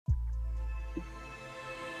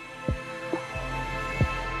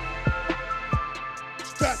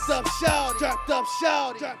up Shawty, strapped up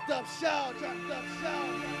Shawty, strapped up Shawty, strapped up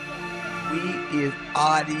Shawty. We is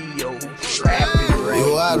audio trapping right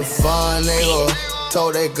You out of fun, nigga.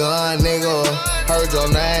 Told that gun, nigga. Heard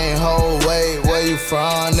your name, whole way, where you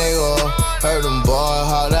from, nigga? Heard them boys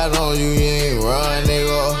holler out on you, you ain't run,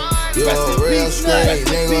 nigga. You a real street,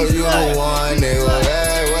 nigga, you the one, nigga.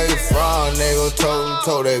 Hey, where you from, nigga?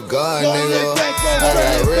 Told that gun, nigga. I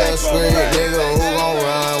got real street, nigga, who gon'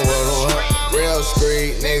 run with them? Real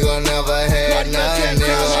street, nigga, never had none, nigga.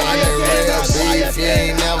 I ain't real beef, you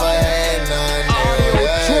ain't never had none, nigga.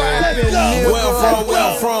 Where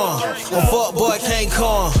I'm from, a fuck boy can't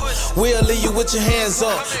come. We'll leave you with your hands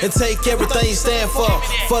up and take everything you stand for.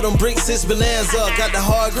 For them bricks, it's bonanza. Got the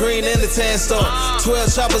hard green and the tan stuff.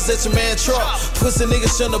 12 choppers at your man truck. Pussy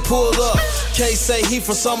niggas shouldn't have pulled up. Can't say he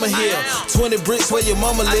from Summer Hill. 20 bricks where your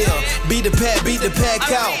mama live. Beat the pack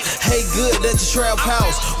out. Hey, good at your trap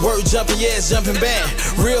house. Work jumping, yeah, it's jumping back.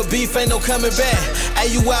 Real beef ain't no coming back.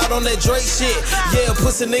 Hey, you out on that Drake shit? Yeah,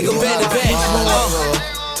 pussy nigga back to back.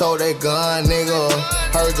 Told that gun, nigga.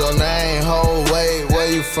 Heard your name, whole way, where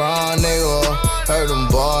you from, nigga? Heard them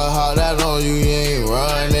boys holler out on you, you ain't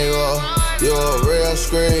run, nigga. You a real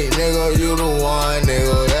street, nigga, you the one,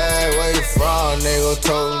 nigga. Hey, where you from, nigga?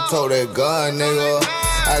 Told that gun, nigga.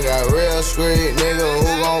 I got real street, nigga, who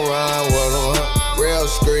gon' run with them? Real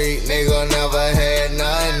street, nigga, never had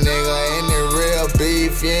none, nigga. Any real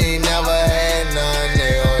beef, you ain't never had none,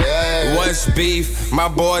 nigga. What's beef? My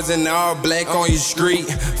boys in all black on your street.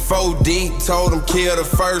 4 deep, told them kill the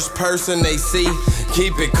first person they see.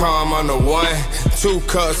 Keep it calm on the one. 2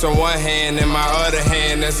 cups in one hand, in my other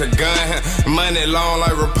hand, that's a gun. Money long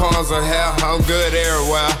like Rapunzel hair, I'm good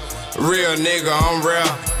everywhere. Real nigga, I'm real.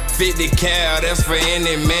 50 cal, that's for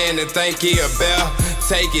any man that think he a bell.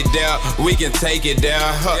 Take it down, we can take it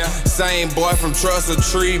down. Same boy from Trust a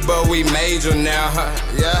Tree, but we major now.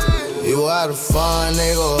 Yeah. You out of fun,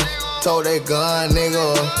 nigga. Told that gun,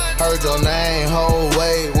 nigga. Heard your name, whole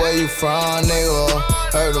way, where you from, nigga?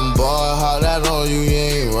 Heard them boys holler out on you, you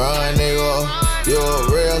ain't run, nigga. You a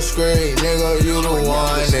real street, nigga, you the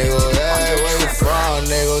one, nigga. Hey, where you from,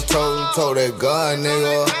 nigga? Told that gun,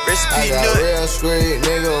 nigga. I got real street,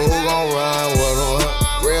 nigga, who gon' run with them?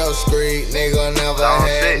 Real street, nigga, never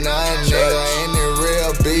had none, nigga. Any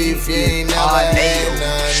real beef, you ain't never had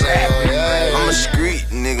none, nigga. I'm a street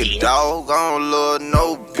nigga, dog, I don't love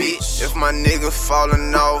no bitch. If my nigga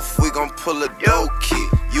falling off, we gon' pull a dope kick.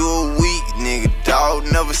 You a weak nigga, dog,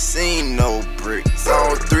 never seen no brick.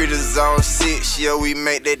 Zone 3 to zone 6, yeah, we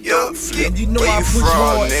make that dope flip. You know Where I you put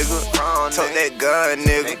from, you nigga? Told that gun,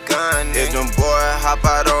 nigga. If them boys hop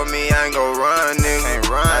out on me, I ain't gon' run, nigga.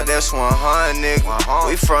 Now that's 100, nigga.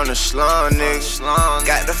 We from the slum, nigga.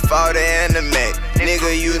 Got the 40 and the Mac,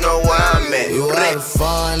 nigga, you know where I'm at. You out of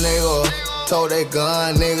fun, nigga. Told that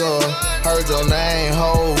gun, nigga. Heard your name,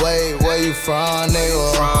 whole way, where you from,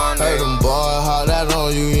 nigga? Heard them boys holler out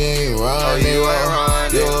on you, you ain't run,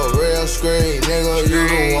 nigga. You a real street, nigga, you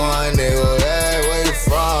the one, nigga. Hey, where you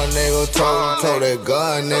from, nigga? Told that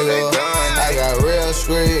gun, nigga. I got real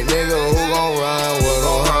street, nigga, who gon' run with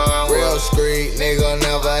them? Real street, nigga.